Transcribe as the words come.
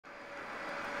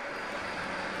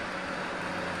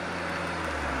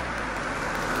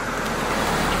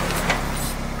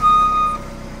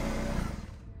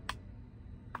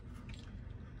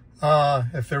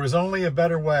if there was only a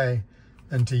better way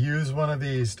than to use one of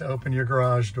these to open your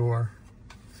garage door.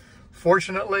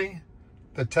 Fortunately,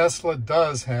 the Tesla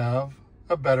does have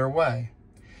a better way.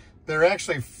 There are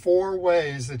actually 4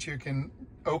 ways that you can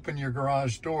open your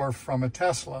garage door from a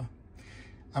Tesla.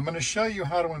 I'm going to show you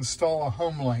how to install a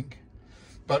Homelink,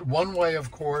 but one way,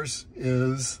 of course,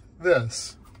 is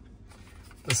this.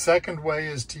 The second way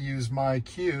is to use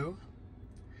MyQ.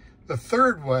 The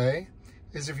third way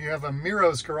is if you have a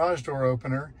Miros garage door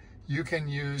opener, you can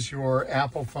use your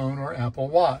Apple phone or Apple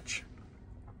Watch.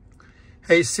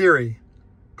 Hey Siri,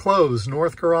 close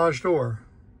north garage door.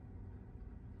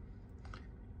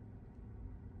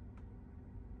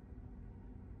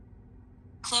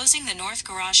 Closing the north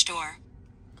garage door.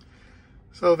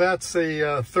 So that's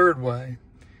the third way.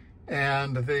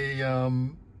 And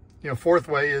the fourth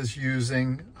way is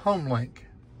using Homelink.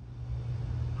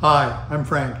 Hi, I'm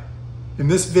Frank. In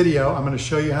this video, I'm going to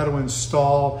show you how to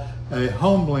install a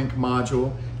Homelink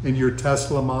module in your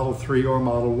Tesla Model 3 or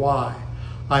Model Y.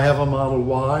 I have a Model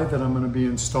Y that I'm going to be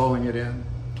installing it in.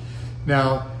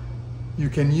 Now, you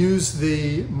can use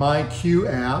the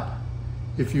MyQ app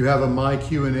if you have a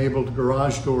MyQ enabled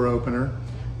garage door opener,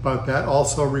 but that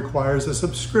also requires a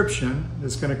subscription.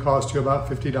 It's going to cost you about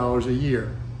 $50 a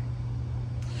year.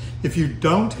 If you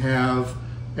don't have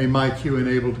a MyQ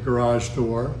enabled garage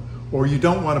door, or you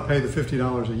don't want to pay the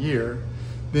 $50 a year,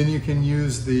 then you can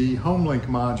use the Homelink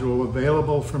module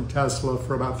available from Tesla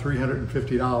for about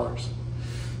 $350.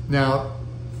 Now,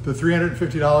 the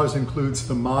 $350 includes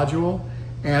the module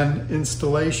and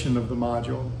installation of the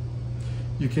module.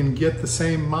 You can get the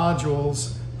same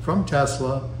modules from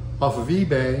Tesla off of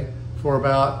eBay for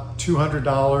about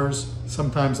 $200,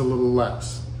 sometimes a little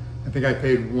less. I think I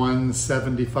paid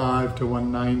 $175 to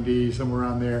 $190, somewhere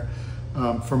around there,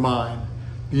 for mine.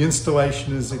 The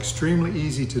installation is extremely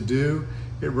easy to do.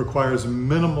 It requires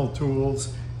minimal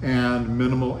tools and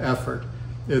minimal effort.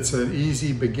 It's an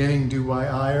easy beginning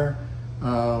do-by-ire,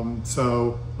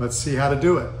 so let's see how to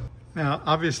do it. Now,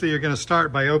 obviously you're going to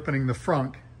start by opening the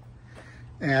frunk.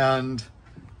 And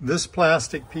this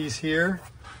plastic piece here,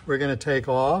 we're going to take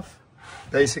off.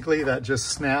 Basically, that just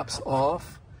snaps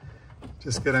off.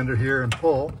 Just get under here and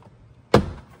pull.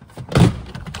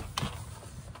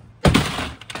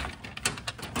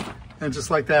 And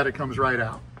just like that, it comes right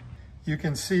out. You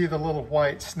can see the little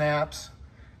white snaps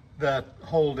that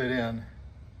hold it in.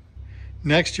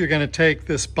 Next, you're going to take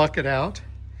this bucket out.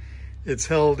 It's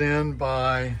held in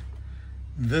by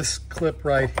this clip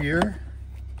right here.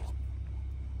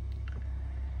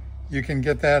 You can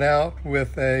get that out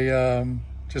with a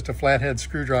just a flathead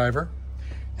screwdriver,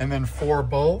 and then 4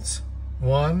 bolts.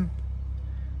 1,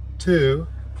 2,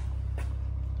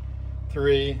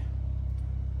 3,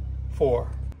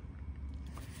 4.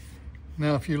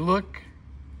 Now, if you look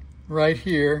right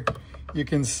here, you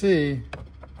can see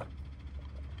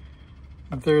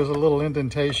that there's a little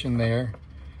indentation there,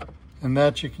 and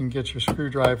that you can get your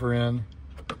screwdriver in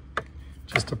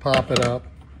just to pop it up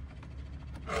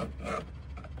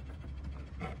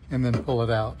and then pull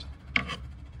it out.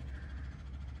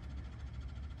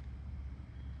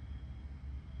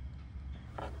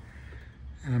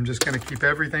 And I'm just going to keep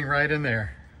everything right in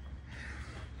there,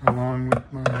 along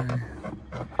with my...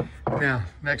 Now,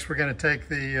 next we're going to take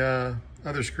the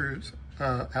other screws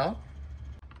out.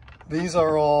 These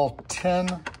are all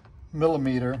 10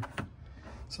 millimeter,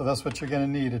 so that's what you're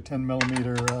going to need, a 10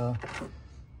 millimeter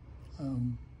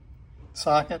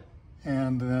socket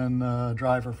and then a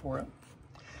driver for it.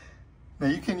 Now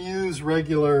you can use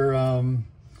regular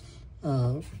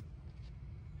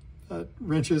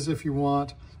wrenches if you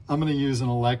want. I'm going to use an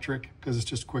electric because it's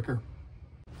just quicker.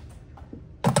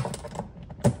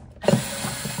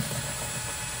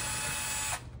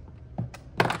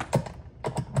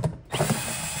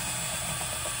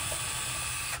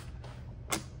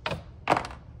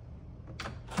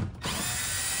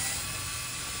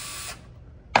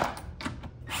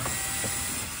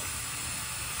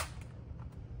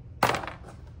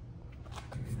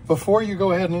 Before you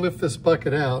go ahead and lift this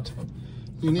bucket out,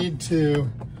 you need to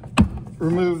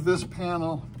remove this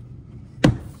panel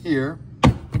here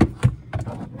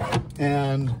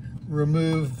and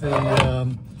remove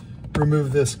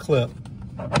this clip.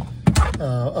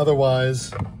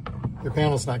 Otherwise, your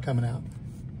panel's not coming out.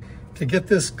 To get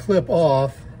this clip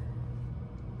off,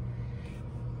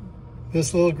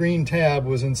 this little green tab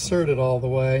was inserted all the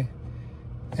way,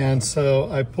 and so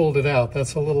I pulled it out.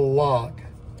 That's a little lock.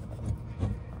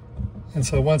 And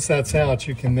so once that's out,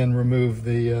 you can then remove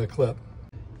the clip.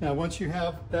 Now, once you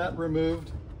have that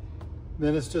removed,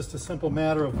 then it's just a simple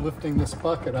matter of lifting this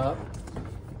bucket up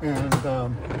and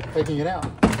taking it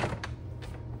out.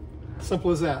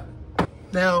 Simple as that.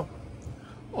 Now,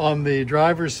 on the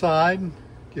driver's side,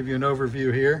 give you an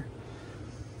overview here.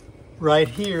 Right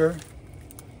here,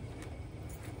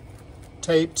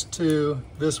 taped to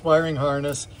this wiring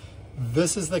harness,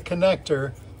 this is the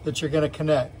connector that you're going to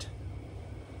connect.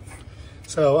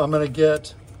 So I'm going to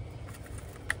get,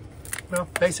 well,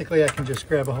 basically I can just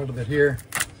grab a hold of it here,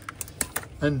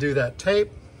 undo that tape,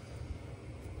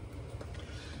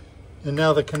 and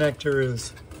now the connector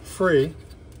is free.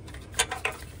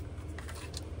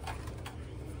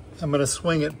 I'm going to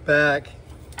swing it back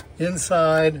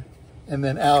inside and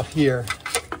then out here.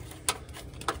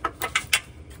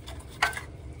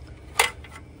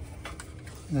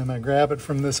 And I'm going to grab it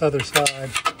from this other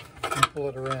side and pull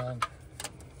it around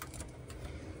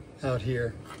out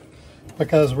here,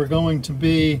 because we're going to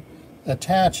be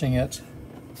attaching it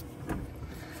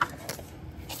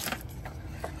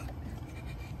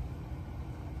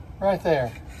right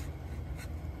there.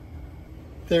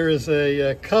 There is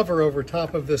a cover over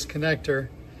top of this connector,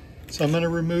 so I'm going to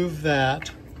remove that,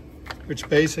 which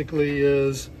basically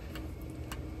is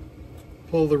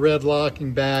pull the red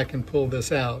locking back and pull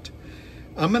this out.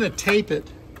 I'm going to tape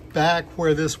it back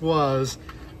where this was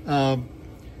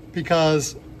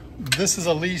because this is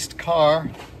a leased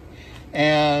car,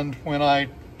 and when I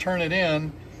turn it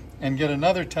in and get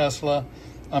another Tesla,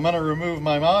 I'm going to remove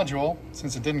my module,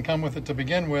 since it didn't come with it to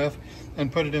begin with, and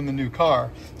put it in the new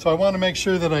car. So I want to make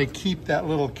sure that I keep that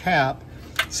little cap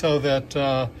so that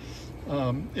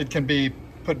it can be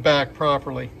put back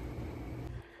properly.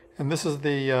 And this is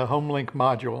the Homelink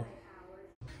module.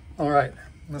 All right,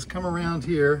 let's come around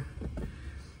here,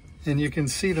 and you can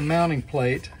see the mounting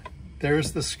plate.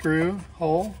 There's the screw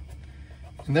hole,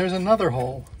 and there's another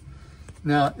hole.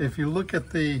 Now, if you look at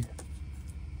the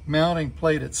mounting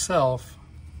plate itself,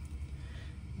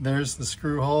 there's the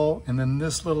screw hole, and then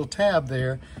this little tab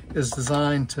there is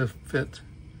designed to fit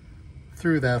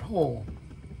through that hole.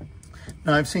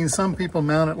 Now, I've seen some people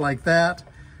mount it like that,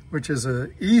 which is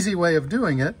an easy way of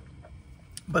doing it,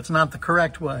 but it's not the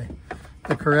correct way.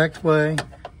 The correct way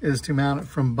is to mount it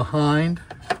from behind,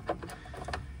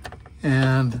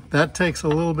 and that takes a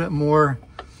little bit more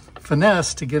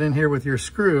finesse to get in here with your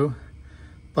screw,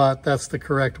 but that's the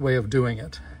correct way of doing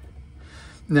it.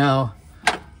 Now,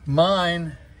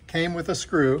 mine came with a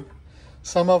screw.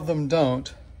 Some of them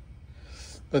don't,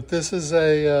 but this is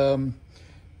a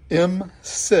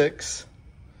M6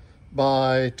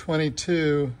 by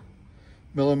 22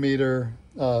 millimeter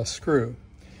screw.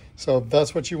 So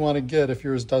that's what you want to get if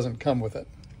yours doesn't come with it.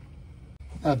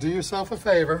 Now do yourself a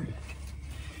favor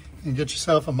and get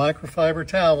yourself a microfiber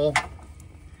towel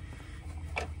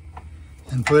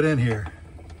and put in here,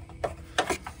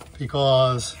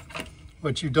 because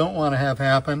what you don't want to have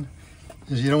happen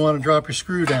is you don't want to drop your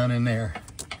screw down in there.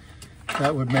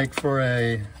 That would make for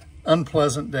a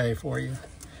unpleasant day for you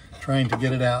trying to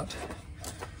get it out.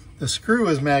 The screw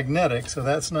is magnetic, so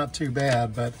that's not too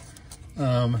bad, but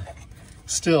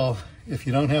still, if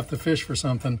you don't have to fish for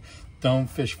something, don't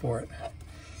fish for it.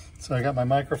 So I got my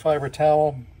microfiber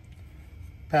towel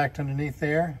packed underneath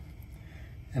there,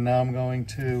 and now I'm going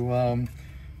to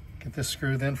get this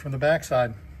screw then from the back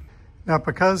side. Now,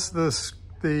 because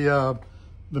the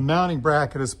mounting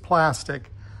bracket is plastic,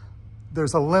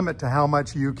 there's a limit to how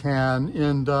much you can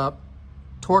end up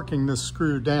torquing this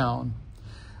screw down.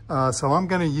 So I'm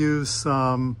going to use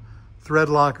some thread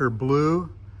locker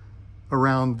blue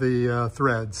around the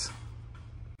threads.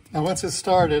 Now once it's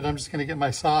started, I'm just going to get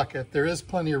my socket. There is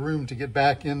plenty of room to get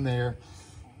back in there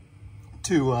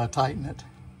to tighten it.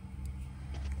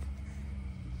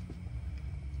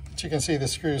 But you can see the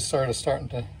screws starting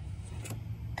to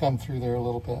come through there a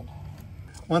little bit.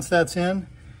 Once that's in,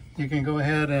 you can go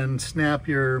ahead and snap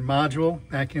your module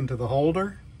back into the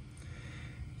holder,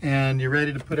 and you're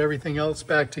ready to put everything else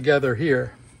back together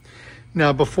here.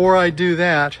 Now before I do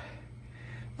that,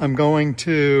 I'm going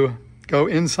to go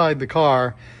inside the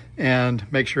car and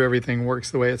make sure everything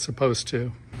works the way it's supposed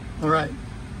to. All right,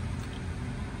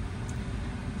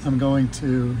 I'm going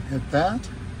to hit that.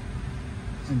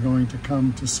 I'm going to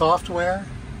come to software.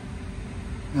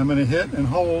 I'm going to hit and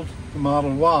hold the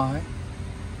Model Y.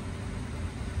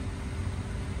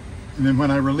 And then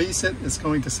when I release it, it's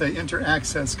going to say enter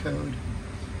access code.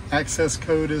 Access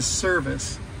code is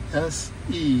service,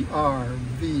 S-E-R-V-I-C-E.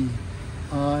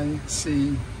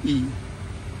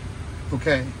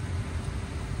 Okay.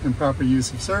 And proper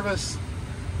use of service,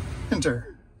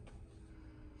 enter.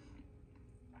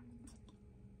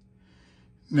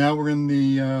 Now we're in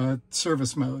the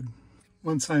service mode.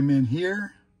 Once I'm in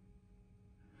here,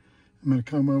 I'm going to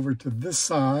come over to this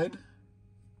side,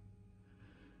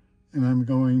 and I'm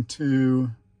going to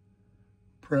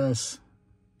press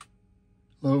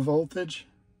low voltage,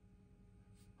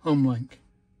 Homelink.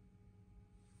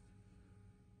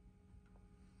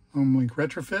 Homelink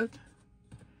retrofit.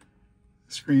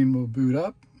 The screen will boot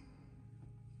up.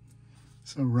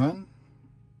 So run.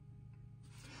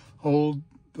 Hold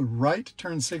the right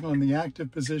turn signal in the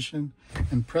active position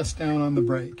and press down on the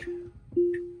brake.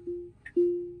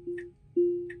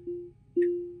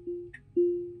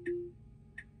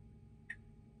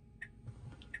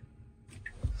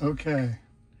 Okay.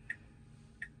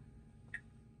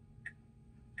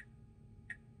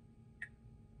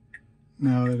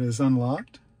 Now it is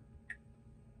unlocked.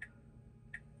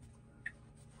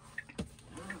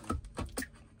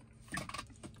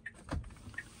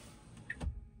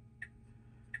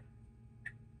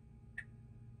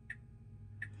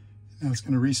 Now it's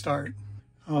going to restart.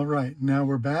 All right, now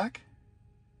we're back.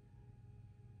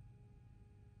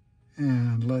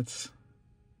 And let's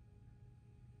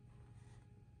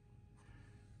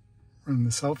run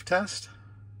the self-test.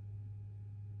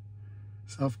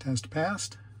 Self-test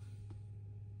passed.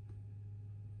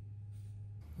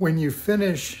 When you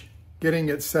finish getting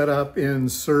it set up in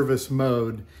service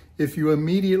mode, if you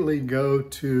immediately go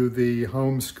to the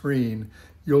home screen,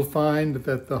 you'll find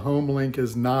that the Homelink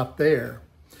is not there.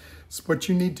 So what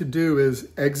you need to do is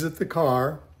exit the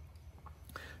car,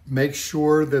 make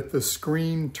sure that the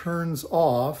screen turns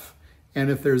off, and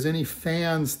if there's any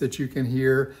fans that you can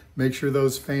hear, make sure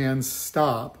those fans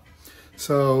stop.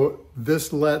 So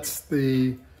this lets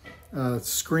the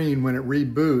screen, when it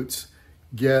reboots,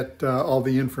 get all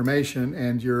the information,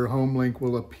 and your Homelink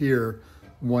will appear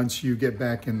once you get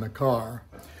back in the car.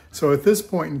 So at this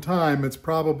point in time, it's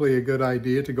probably a good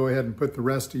idea to go ahead and put the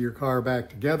rest of your car back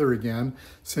together again,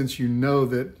 since you know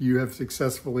that you have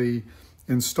successfully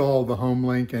installed the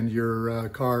Homelink and your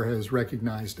car has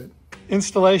recognized it.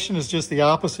 Installation is just the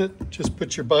opposite. Just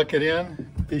put your bucket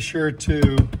in. Be sure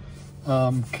to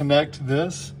connect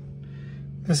this.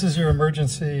 This is your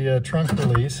emergency trunk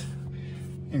release,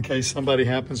 in case somebody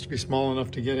happens to be small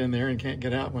enough to get in there and can't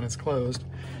get out when it's closed.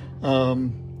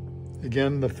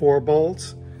 Again, the 4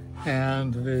 bolts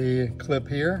and the clip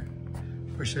here,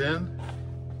 push it in.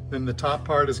 Then the top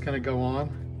part is going to go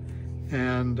on,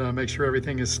 and make sure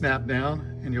everything is snapped down,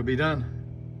 and you'll be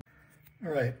done.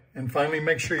 All right, and finally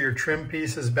make sure your trim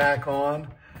piece is back on.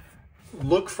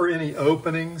 Look for any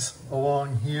openings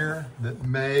along here that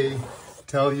may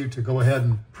tell you to go ahead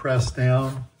and press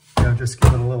down. Just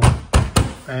give it a little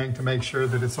bang to make sure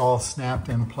that it's all snapped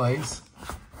in place.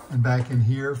 And back in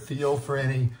here, feel for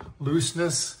any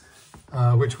looseness,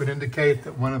 which would indicate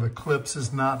that one of the clips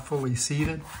is not fully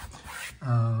seated.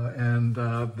 Then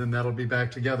that'll be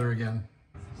back together again.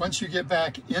 Once you get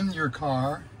back in your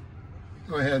car,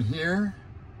 go ahead here,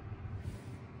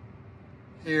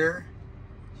 here,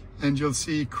 and you'll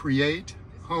see Create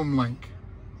Homelink.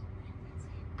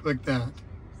 Click that.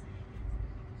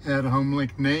 Add a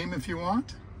Homelink name if you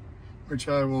want, which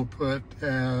I will put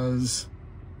as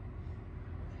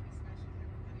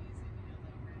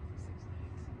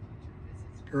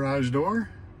garage door,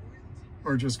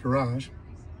 or just garage.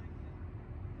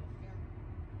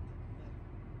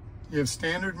 You have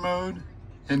standard mode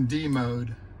and D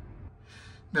mode.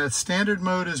 Now, standard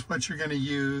mode is what you're going to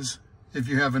use if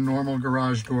you have a normal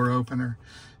garage door opener.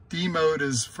 D mode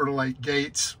is for like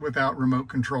gates without remote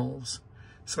controls.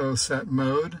 So set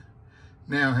mode.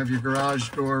 Now have your garage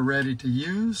door ready to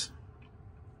use.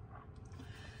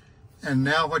 And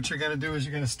now what you're going to do is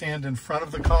you're going to stand in front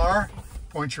of the car,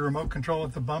 point your remote control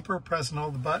at the bumper, press and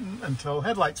hold the button until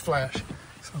headlights flash.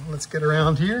 So let's get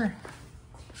around here.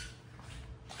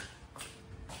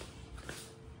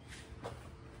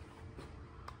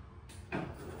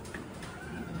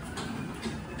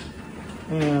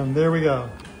 And there we go.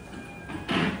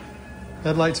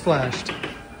 Headlights flashed.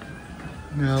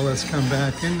 Now let's come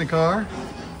back in the car.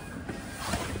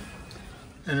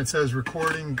 And it says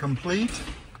recording complete.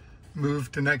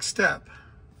 Move to next step.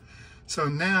 So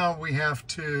now we have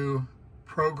to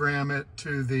program it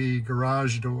to the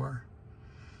garage door.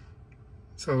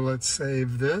 So let's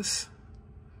save this.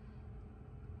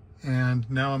 And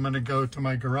now I'm going to go to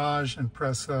my garage and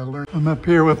press learn. I'm up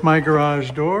here with my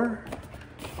garage door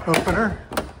opener,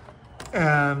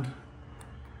 and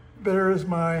there is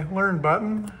my learn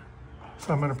button.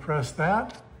 So I'm going to press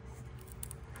that.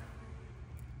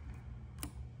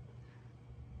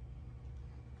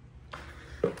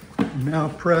 Now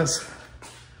press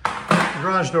the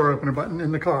garage door opener button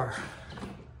in the car.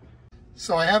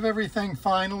 So I have everything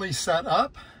finally set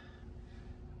up.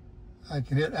 I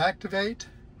can hit activate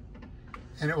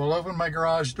and it will open my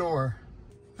garage door.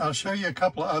 I'll show you a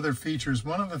couple of other features.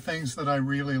 One of the things that I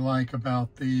really like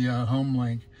about the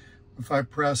Homelink, if I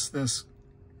press this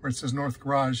where it says North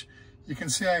Garage, you can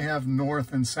see I have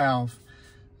north and south.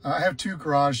 I have two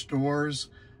garage doors.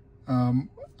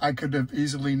 I could have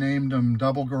easily named them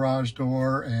double garage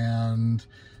door and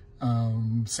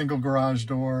single garage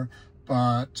door,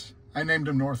 but I named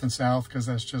them north and south because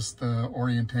that's just the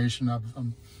orientation of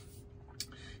them.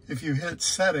 If you hit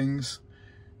settings,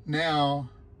 now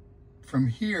from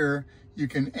here, you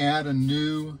can add a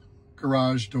new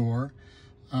garage door.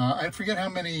 I forget how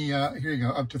many, here you go,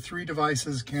 up to 3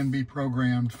 devices can be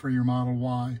programmed for your Model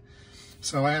Y.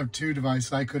 So I have 2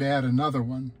 devices, I could add another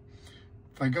one.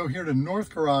 If I go here to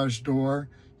North Garage Door,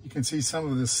 you can see some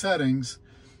of the settings.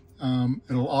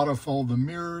 It'll auto fold the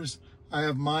mirrors. I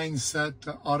have mine set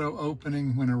to auto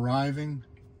opening when arriving.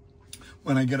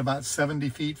 When I get about 70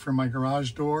 feet from my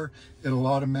garage door, it'll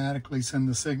automatically send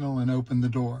the signal and open the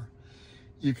door.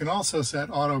 You can also set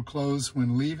auto close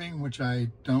when leaving, which I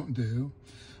don't do.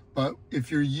 But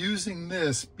if you're using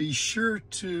this, be sure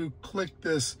to click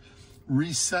this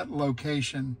reset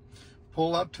location.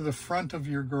 Pull up to the front of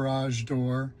your garage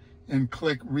door and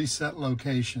click reset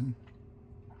location.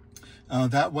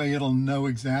 That way it'll know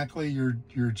exactly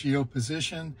your geo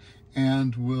position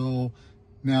and will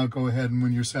now go ahead and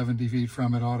when you're 70 feet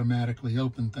from it, automatically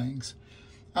open things.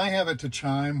 I have it to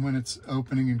chime when it's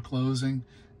opening and closing.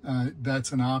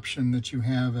 That's an option that you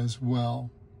have as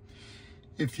well.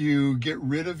 If you get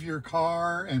rid of your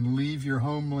car and leave your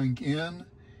Homelink in,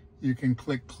 you can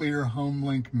click Clear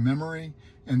Homelink Memory,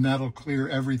 and that'll clear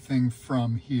everything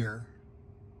from here.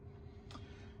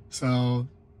 So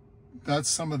that's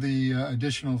some of the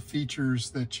additional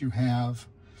features that you have.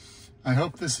 I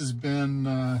hope this has been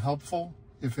helpful.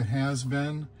 If it has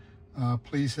been,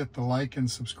 please hit the like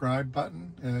and subscribe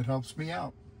button. It helps me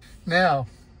out. Now,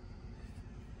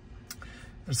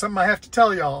 there's something I have to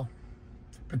tell y'all,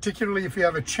 particularly if you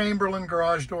have a Chamberlain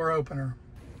garage door opener.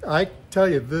 I tell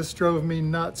you, this drove me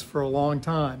nuts for a long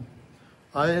time.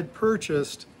 I had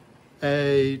purchased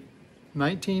a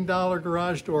 $19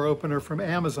 garage door opener from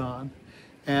Amazon,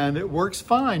 and it works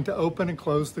fine to open and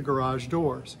close the garage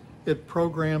doors. It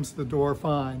programs the door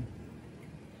fine.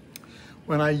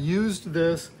 When I used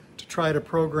this to try to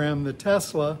program the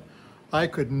Tesla, I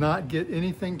could not get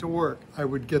anything to work. I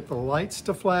would get the lights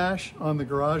to flash on the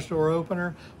garage door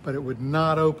opener, but it would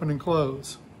not open and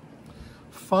close.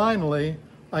 Finally,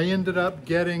 I ended up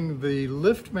getting the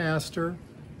LiftMaster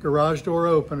garage door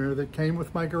opener that came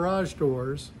with my garage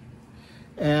doors,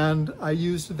 and I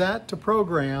used that to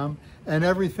program, and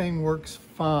everything works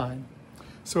fine.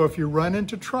 So if you run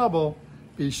into trouble,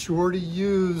 be sure to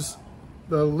use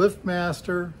the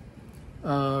LiftMaster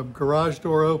garage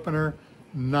door opener,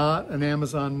 not an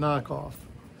Amazon knockoff.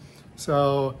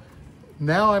 So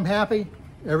now I'm happy.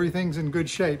 Everything's in good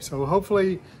shape. So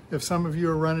hopefully if some of you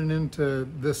are running into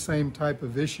this same type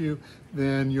of issue,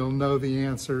 then you'll know the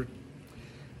answer.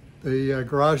 The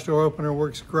garage door opener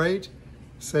works great.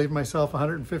 Saved myself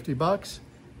 150 bucks,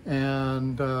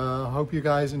 and hope you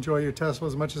guys enjoy your Tesla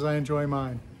as much as I enjoy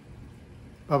mine.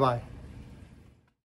 Bye-bye.